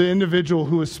the individual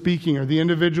who is speaking, or the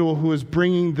individual who is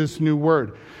bringing this new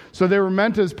word. So they were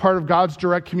meant as part of God's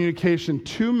direct communication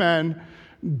to men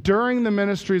during the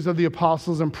ministries of the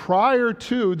apostles and prior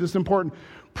to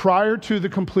the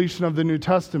completion of the New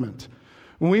Testament.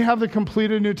 When we have the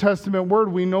completed New Testament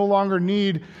word, we no longer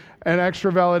need an extra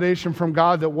validation from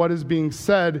God that what is being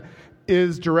said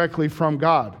is directly from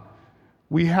God.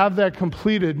 We have that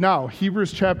completed now.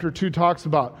 Hebrews chapter 2 talks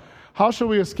about, how shall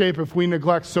we escape if we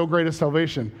neglect so great a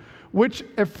salvation, which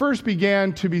at first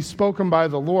began to be spoken by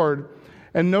the Lord.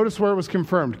 And notice where it was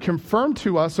confirmed. Confirmed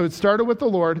to us, so it started with the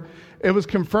Lord. It was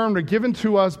confirmed or given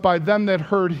to us by them that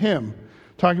heard him.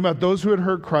 Talking about those who had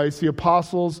heard Christ, the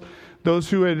apostles, those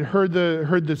who had heard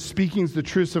the speakings, the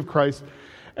truths of Christ.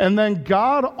 And then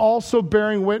God also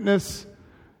bearing witness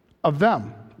of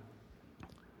them.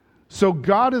 So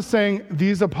God is saying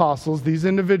these apostles, these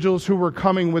individuals who were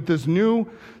coming with this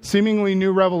seemingly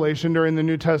new revelation during the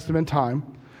New Testament time,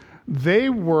 they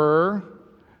were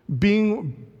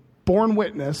being born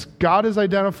witness. God is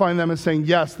identifying them as saying,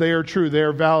 yes, they are true, they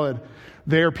are valid,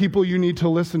 they are people you need to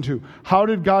listen to. How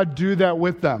did God do that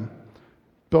with them?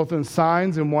 Both in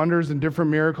signs and wonders and different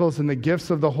miracles and the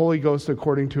gifts of the Holy Ghost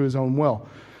according to his own will.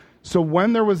 So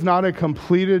when there was not a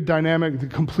completed dynamic, the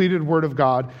completed Word of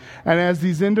God, and as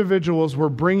these individuals were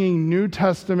bringing New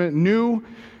Testament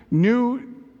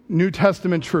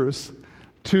truths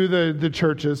to the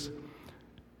churches,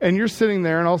 And you're sitting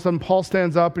there, and all of a sudden Paul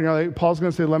stands up, and you're like, Paul's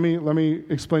going to say, let me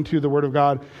explain to you the Word of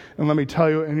God, and let me tell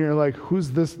you. And you're like,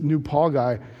 who's this new Paul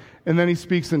guy? And then he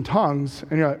speaks in tongues,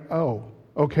 and you're like, oh,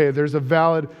 okay, there's a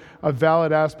valid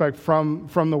aspect from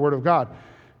the Word of God.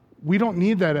 We don't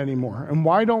need that anymore. And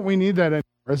why don't we need that anymore?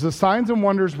 As the signs and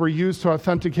wonders were used to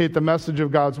authenticate the message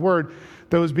of God's Word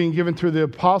that was being given through the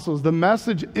apostles, the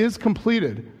message is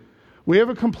completed. We have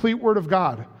a complete Word of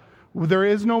God. There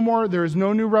is no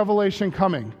new revelation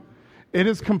coming. It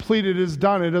is completed, it is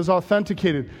done, it is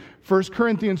authenticated. 1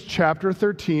 Corinthians chapter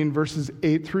 13, verses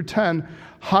 8 through 10,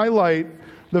 highlight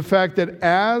the fact that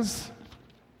as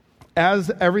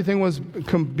everything was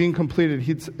being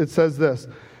completed, it says this,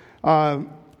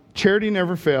 charity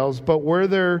never fails, but where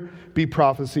there be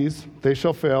prophecies, they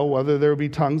shall fail. Whether there be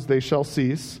tongues, they shall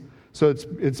cease. So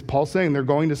it's Paul saying they're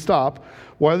going to stop.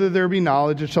 Whether there be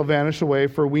knowledge, it shall vanish away.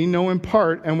 For we know in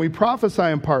part, and we prophesy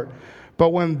in part.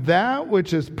 But when that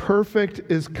which is perfect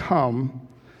is come,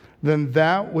 then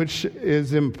that which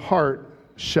is in part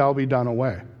shall be done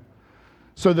away.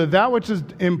 So that which is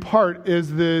in part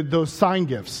is those sign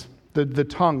gifts, the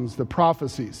tongues, the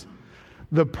prophecies.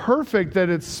 The perfect that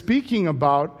it's speaking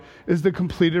about is the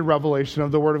completed revelation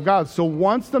of the Word of God. So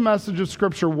once the message of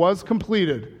Scripture was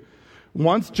completed,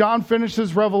 once John finished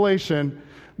his revelation,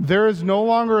 there is no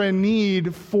longer a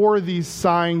need for these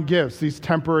sign gifts, these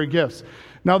temporary gifts.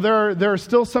 Now, there are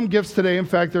still some gifts today. In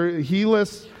fact, he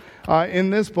lists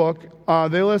in this book,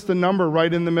 they list a number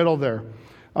right in the middle there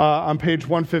on page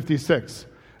 156.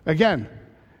 Again,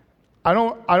 I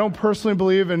don't personally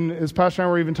believe, and as Pastor and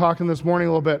I were even talking this morning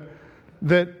a little bit,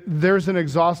 that there's an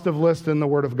exhaustive list in the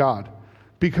Word of God.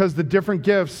 Because the different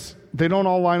gifts, they don't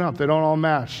all line up. They don't all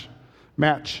match.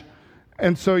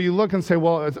 And so you look and say,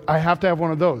 well, I have to have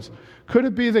one of those. Could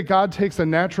it be that God takes a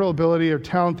natural ability or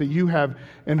talent that you have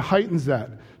and heightens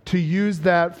that to use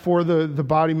that for the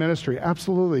body ministry?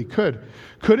 Absolutely, could.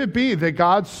 Could it be that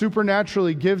God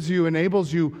supernaturally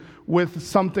enables you with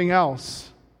something else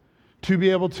to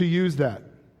be able to use that?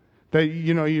 That,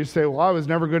 you say, well, I was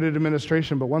never good at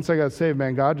administration, but once I got saved,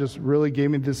 man, God just really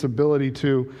gave me this ability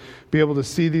to be able to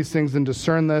see these things and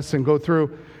discern this and go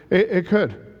through. It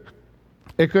could.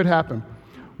 It could happen.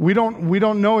 We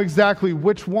don't know exactly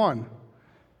which one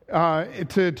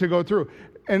to go through.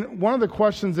 And one of the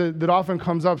questions that often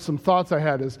comes up, some thoughts I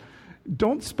had is,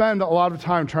 don't spend a lot of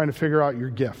time trying to figure out your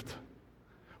gift.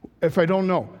 If I don't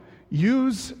know,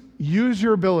 use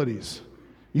your abilities.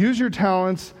 Use your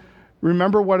talents.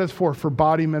 Remember what it's for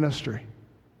body ministry.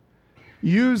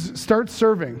 Start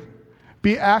serving.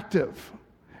 Be active.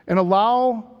 And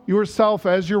allow yourself,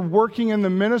 as you're working in the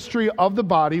ministry of the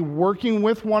body, working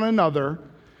with one another,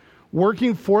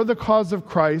 working for the cause of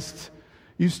Christ,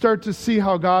 you start to see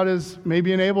how God has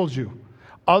maybe enabled you.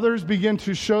 Others begin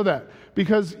to show that.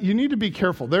 Because you need to be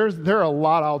careful. There are a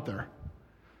lot out there.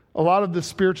 A lot of the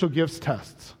spiritual gifts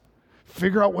tests.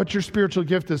 Figure out what your spiritual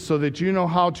gift is so that you know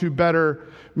how to better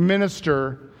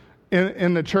minister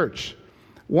in the church.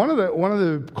 One of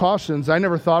the cautions, I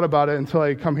never thought about it until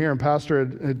I come here and Pastor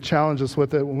had challenged us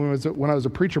with it when I was a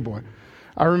preacher boy.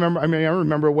 I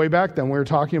remember way back then we were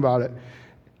talking about it.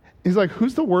 He's like,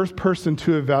 who's the worst person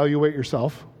to evaluate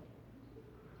yourself?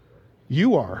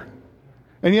 You are.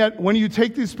 And yet, when you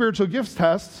take these spiritual gifts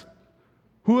tests,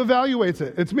 who evaluates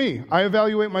it? It's me. I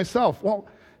evaluate myself. Well,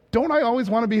 don't I always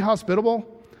want to be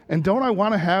hospitable? And don't I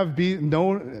want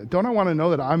to know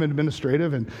that I'm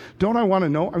administrative? And don't I want to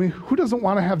know? Who doesn't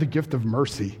want to have the gift of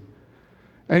mercy?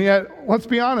 And yet, let's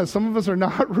be honest, some of us are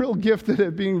not real gifted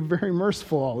at being very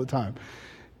merciful all the time.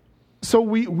 So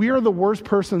we are the worst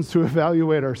persons to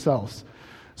evaluate ourselves.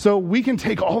 So we can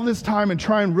take all this time and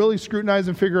try and really scrutinize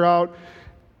and figure out.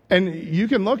 And you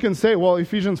can look and say, well,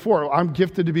 Ephesians 4, I'm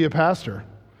gifted to be a pastor.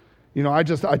 I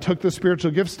took the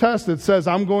spiritual gifts test. It says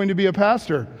I'm going to be a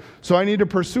pastor. So I need to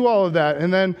pursue all of that.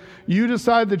 And then you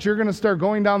decide that you're going to start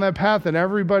going down that path, and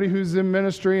everybody who's in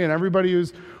ministry and everybody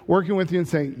who's working with you and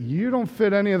saying, you don't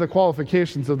fit any of the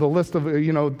qualifications of the list of,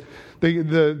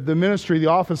 the ministry, the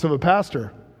office of a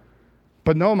pastor.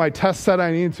 But no, my test said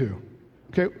I need to.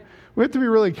 Okay? We have to be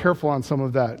really careful on some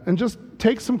of that and just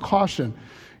take some caution.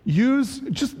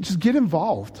 Just get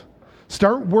involved.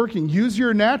 Start working. Use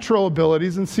your natural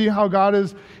abilities and see how God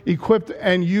has equipped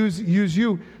and use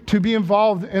you to be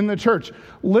involved in the church.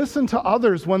 Listen to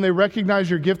others when they recognize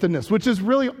your giftedness, which is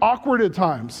really awkward at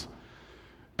times.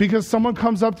 Because someone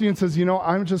comes up to you and says,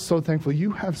 I'm just so thankful.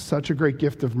 You have such a great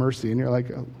gift of mercy. And you're like,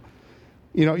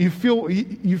 you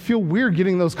feel weird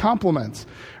getting those compliments.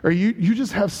 Or you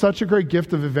just have such a great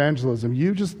gift of evangelism.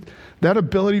 That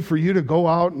ability for you to go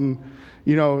out and,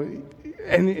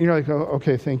 and you're like, oh,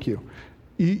 okay, thank you.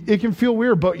 it can feel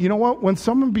weird, but you know what? When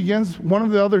someone begins, one of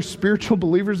the other spiritual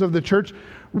believers of the church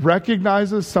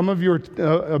recognizes some of your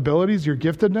abilities, your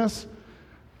giftedness,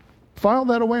 file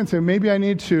that away and say, maybe I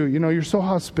need to, you're so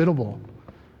hospitable.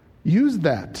 Use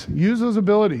that. Use those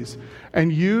abilities.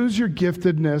 And use your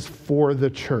giftedness for the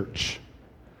church.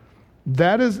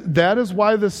 That is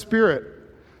why the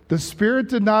Spirit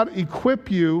did not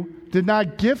equip you, did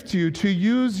not gift you to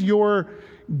use your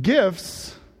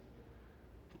gifts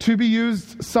to be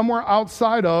used somewhere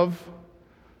outside of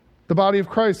the body of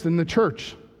Christ in the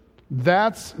church.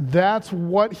 That's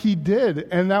what he did,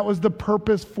 and that was the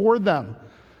purpose for them.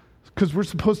 Because we're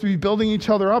supposed to be building each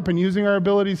other up and using our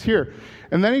abilities here.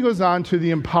 And then he goes on to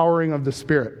the empowering of the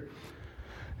Spirit.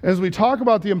 As we talk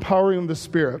about the empowering of the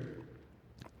Spirit,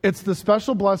 it's the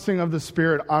special blessing of the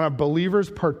Spirit on a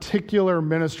believer's particular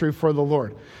ministry for the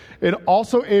Lord. It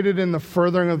also aided in the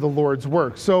furthering of the Lord's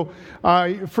work. So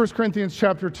 1 Corinthians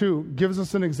chapter 2 gives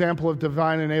us an example of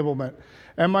divine enablement.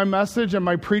 And my message and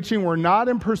my preaching were not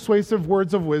in persuasive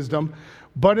words of wisdom,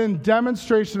 but in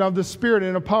demonstration of the Spirit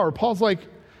and of power. Paul's like,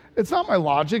 it's not my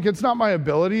logic, it's not my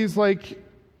abilities. Like,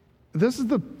 this is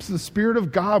the Spirit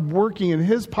of God working in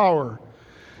his power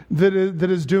that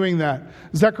is doing that.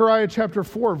 Zechariah chapter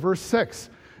 4, verse 6.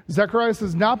 Zechariah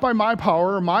says, not by my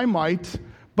power or my might,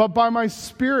 but by my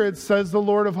Spirit, says the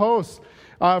Lord of hosts.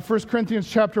 1 Corinthians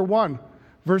chapter 1,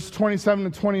 verse 27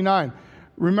 and 29.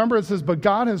 Remember, it says, but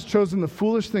God has chosen the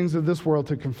foolish things of this world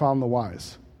to confound the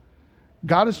wise.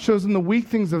 God has chosen the weak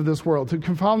things of this world to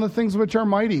confound the things which are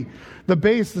mighty. The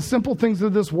base, the simple things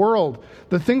of this world,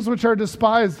 the things which are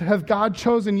despised hath God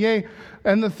chosen, yea,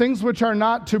 and the things which are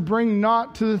not, to bring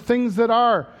naught to the things that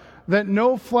are, that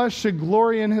no flesh should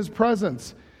glory in his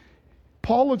presence.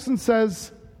 Paul looks and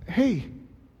says, hey,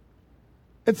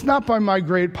 it's not by my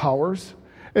great powers.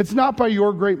 It's not by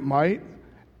your great might.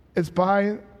 It's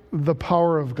by the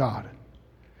power of God.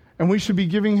 And we should be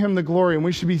giving him the glory, and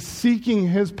we should be seeking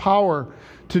his power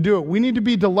to do it. We need to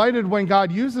be delighted when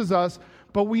God uses us,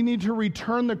 but we need to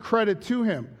return the credit to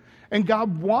him. And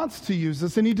God wants to use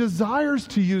us, and he desires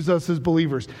to use us as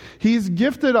believers. He's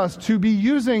gifted us to be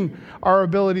using our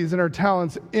abilities and our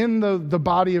talents in the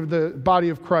body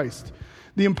of Christ.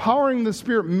 The empowering of the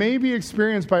Spirit may be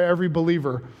experienced by every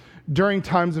believer during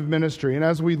times of ministry. And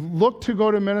as we look to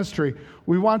go to ministry,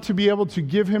 we want to be able to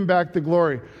give him back the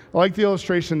glory. I like the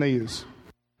illustration they use.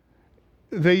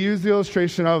 They use the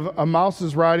illustration of a mouse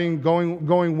is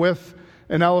going with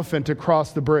an elephant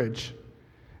across the bridge.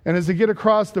 And as they get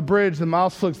across the bridge, the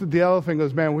mouse looks at the elephant and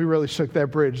goes, man, we really shook that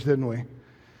bridge, didn't we?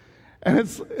 And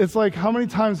it's like, how many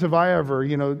times have I ever,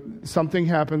 something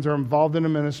happens or I'm involved in a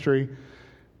ministry,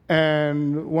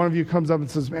 and one of you comes up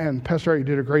and says, man, Pastor Art, you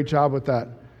did a great job with that.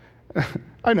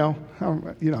 I know,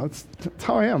 it's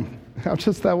how I am. I'm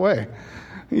just that way.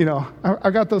 I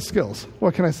got those skills.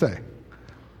 What can I say?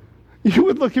 You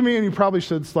would look at me and you probably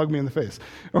should slug me in the face.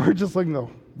 Or just like, no,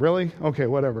 really? Okay,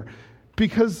 whatever.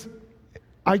 Because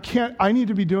I need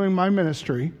to be doing my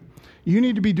ministry. You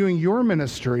need to be doing your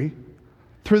ministry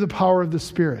through the power of the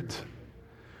Spirit.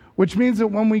 Which means that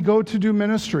when we go to do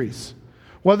ministries,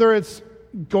 whether it's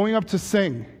going up to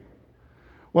sing,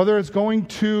 whether it's going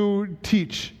to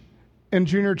teach in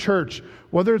junior church,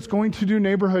 whether it's going to do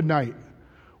neighborhood night,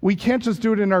 we can't just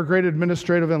do it in our great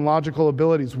administrative and logical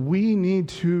abilities. We need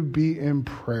to be in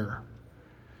prayer.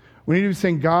 We need to be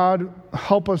saying, God,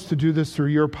 help us to do this through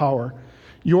your power,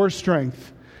 your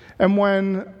strength. And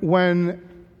when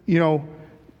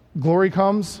glory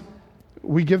comes,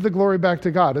 we give the glory back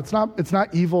to God. It's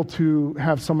not evil to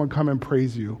have someone come and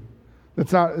praise you.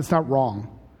 It's not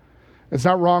wrong. It's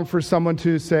not wrong for someone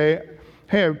to say,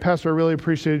 hey, Pastor, I really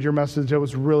appreciated your message. It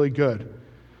was really good.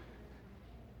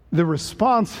 The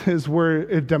response is where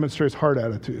it demonstrates heart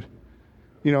attitude.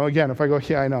 Again, if I go,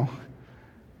 yeah, I know.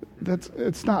 That's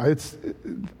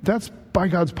by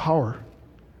God's power.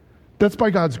 That's by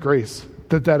God's grace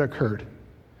that occurred.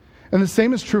 And the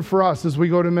same is true for us as we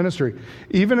go to ministry.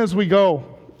 Even as we go,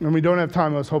 and we don't have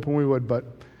time, I was hoping we would, but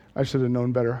I should have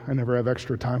known better. I never have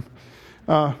extra time.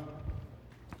 But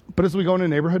as we go into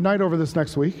neighborhood night over this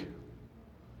next week,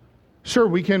 sure,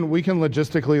 we can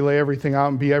logistically lay everything out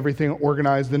and be everything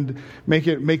organized and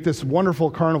make this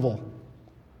wonderful carnival.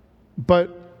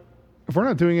 But if we're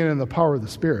not doing it in the power of the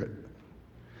Spirit,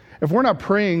 if we're not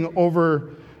praying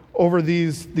over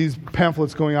these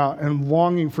pamphlets going out and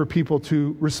longing for people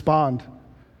to respond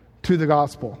to the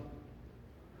gospel,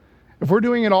 if we're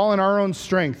doing it all in our own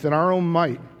strength and our own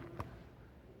might,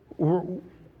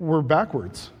 we're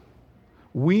backwards.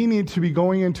 We need to be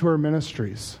going into our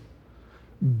ministries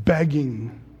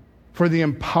begging for the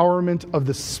empowerment of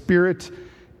the Spirit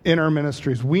in our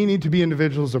ministries. We need to be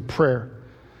individuals of prayer,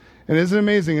 And isn't it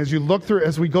amazing, as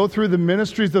we go through the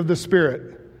ministries of the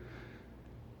Spirit,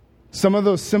 some of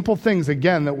those simple things,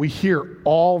 again, that we hear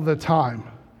all the time.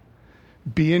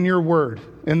 Be in your word,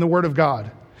 in the word of God.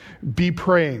 Be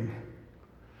praying.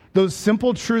 Those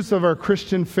simple truths of our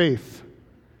Christian faith,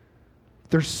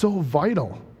 they're so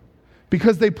vital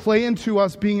because they play into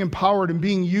us being empowered and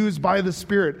being used by the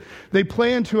Spirit. They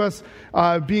play into us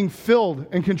being filled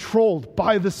and controlled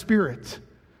by the Spirit.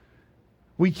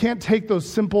 We can't take those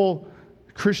simple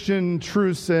Christian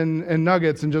truths and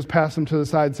nuggets and just pass them to the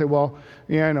side and say, well,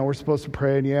 yeah, I know we're supposed to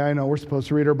pray, and yeah, I know we're supposed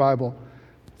to read our Bible.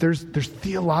 There's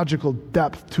theological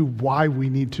depth to why we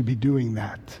need to be doing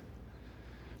that.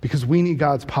 Because we need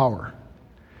God's power.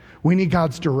 We need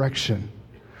God's direction.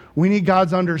 We need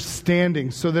God's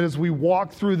understanding so that as we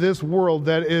walk through this world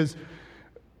that is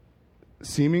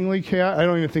seemingly chaotic, I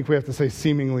don't even think we have to say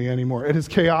seemingly anymore. It is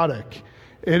chaotic.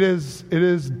 It is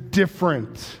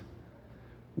different.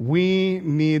 We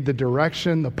need the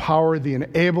direction, the power, the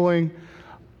enabling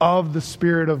of the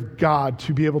Spirit of God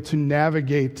to be able to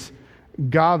navigate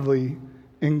godly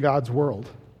in God's world.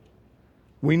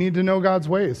 We need to know God's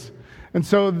ways. And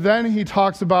so then he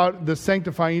talks about the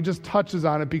sanctifying. He just touches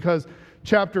on it because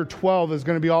chapter 12 is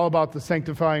going to be all about the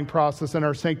sanctifying process and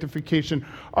our sanctification,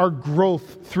 our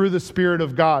growth through the Spirit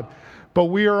of God. But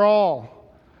we all,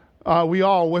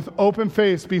 with open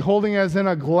face, beholding as in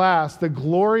a glass the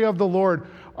glory of the Lord,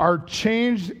 are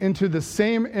changed into the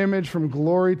same image from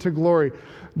glory to glory.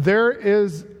 There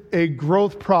is a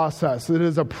growth process. It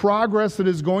is a progress that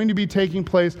is going to be taking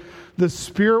place. The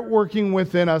Spirit working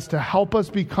within us to help us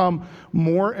become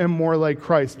more and more like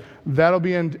Christ. That'll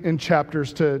be in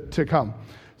chapters to come.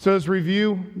 So as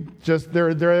review, just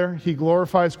there, he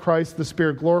glorifies Christ. The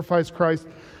Spirit glorifies Christ.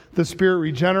 The Spirit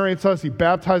regenerates us. He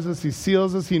baptizes us. He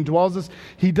seals us. He indwells us.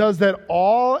 He does that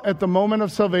all at the moment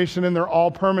of salvation, and they're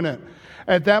all permanent.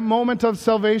 At that moment of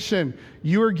salvation,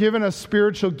 you are given a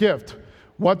spiritual gift.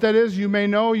 What that is, you may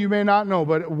know, you may not know.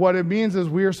 But what it means is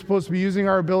we are supposed to be using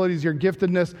our abilities, your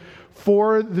giftedness,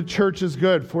 for the church's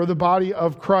good, for the body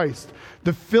of Christ.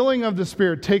 The filling of the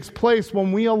Spirit takes place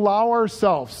when we allow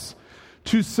ourselves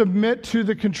to submit to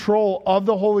the control of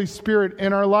the Holy Spirit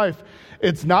in our life.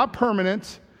 It's not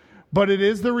permanent, but it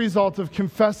is the result of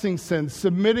confessing sins,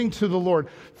 submitting to the Lord,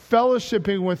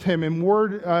 fellowshipping with Him in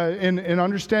word, in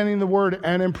understanding the Word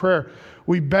and in prayer.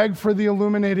 We beg for the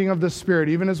illuminating of the Spirit,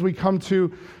 even as we come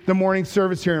to the morning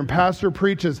service here and Pastor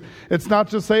preaches. It's not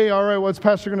just say, all right, what's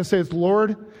Pastor going to say? It's,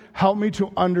 Lord, help me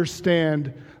to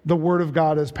understand the Word of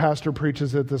God as Pastor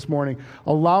preaches it this morning.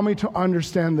 Allow me to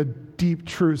understand the deep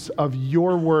truths of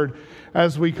your Word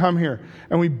as we come here.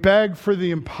 And we beg for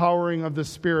the empowering of the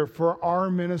Spirit for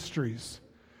our ministries,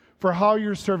 for how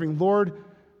you're serving. Lord,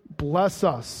 bless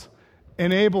us,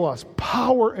 enable us,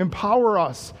 empower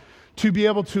us to be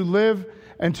able to live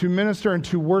and to minister and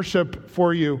to worship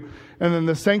for you. And then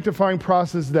the sanctifying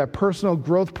process, that personal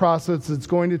growth process that's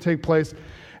going to take place,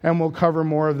 and we'll cover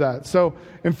more of that. So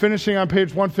in finishing on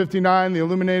page 159, the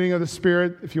illuminating of the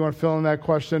Spirit, if you want to fill in that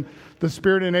question, the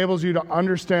Spirit enables you to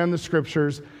understand the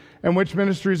Scriptures and which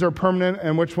ministries are permanent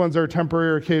and which ones are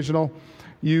temporary or occasional.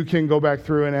 You can go back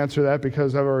through and answer that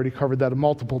because I've already covered that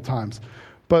multiple times.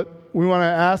 But we want to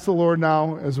ask the Lord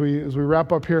now, as we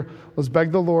wrap up here, let's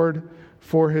beg the Lord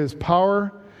for His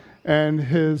power and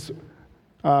His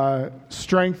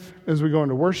strength as we go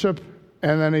into worship,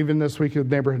 and then even this week at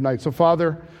Neighborhood Night. So,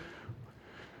 Father,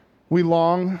 we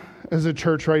long as a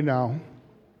church right now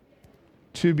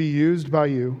to be used by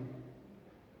you,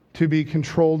 to be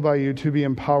controlled by you, to be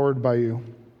empowered by you.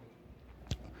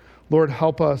 Lord,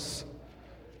 help us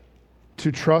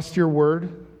to trust your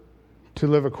word, to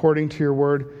live according to your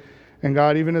word. And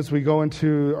God, even as we go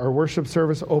into our worship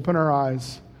service, open our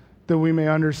eyes that we may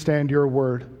understand your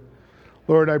word.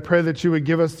 Lord, I pray that you would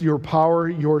give us your power,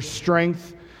 your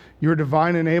strength, your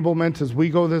divine enablement as we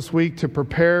go this week to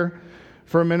prepare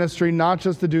for a ministry, not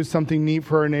just to do something neat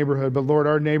for our neighborhood, but Lord,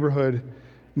 our neighborhood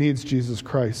needs Jesus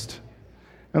Christ.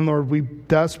 And Lord, we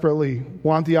desperately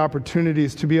want the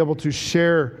opportunities to be able to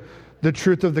share the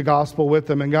truth of the gospel with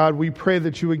them. And God, we pray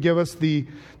that you would give us the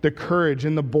courage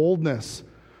and the boldness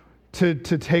to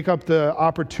take up the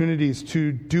opportunities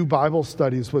to do Bible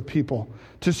studies with people,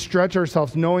 to stretch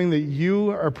ourselves, knowing that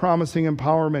you are promising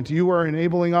empowerment. You are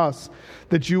enabling us,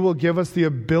 that you will give us the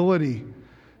ability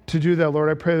to do that. Lord,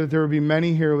 I pray that there would be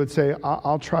many here who would say,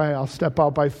 I'll try, I'll step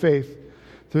out by faith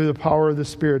through the power of the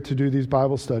Spirit to do these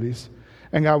Bible studies.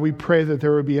 And God, we pray that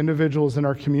there would be individuals in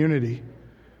our community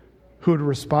who would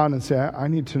respond and say, I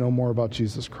need to know more about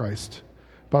Jesus Christ,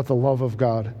 about the love of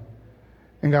God.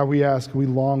 And God, we ask, we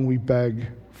long, we beg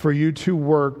for you to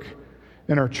work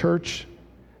in our church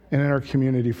and in our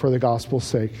community for the gospel's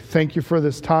sake. Thank you for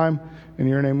this time. In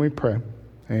your name we pray.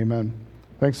 Amen.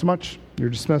 Thanks so much. You're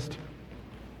dismissed.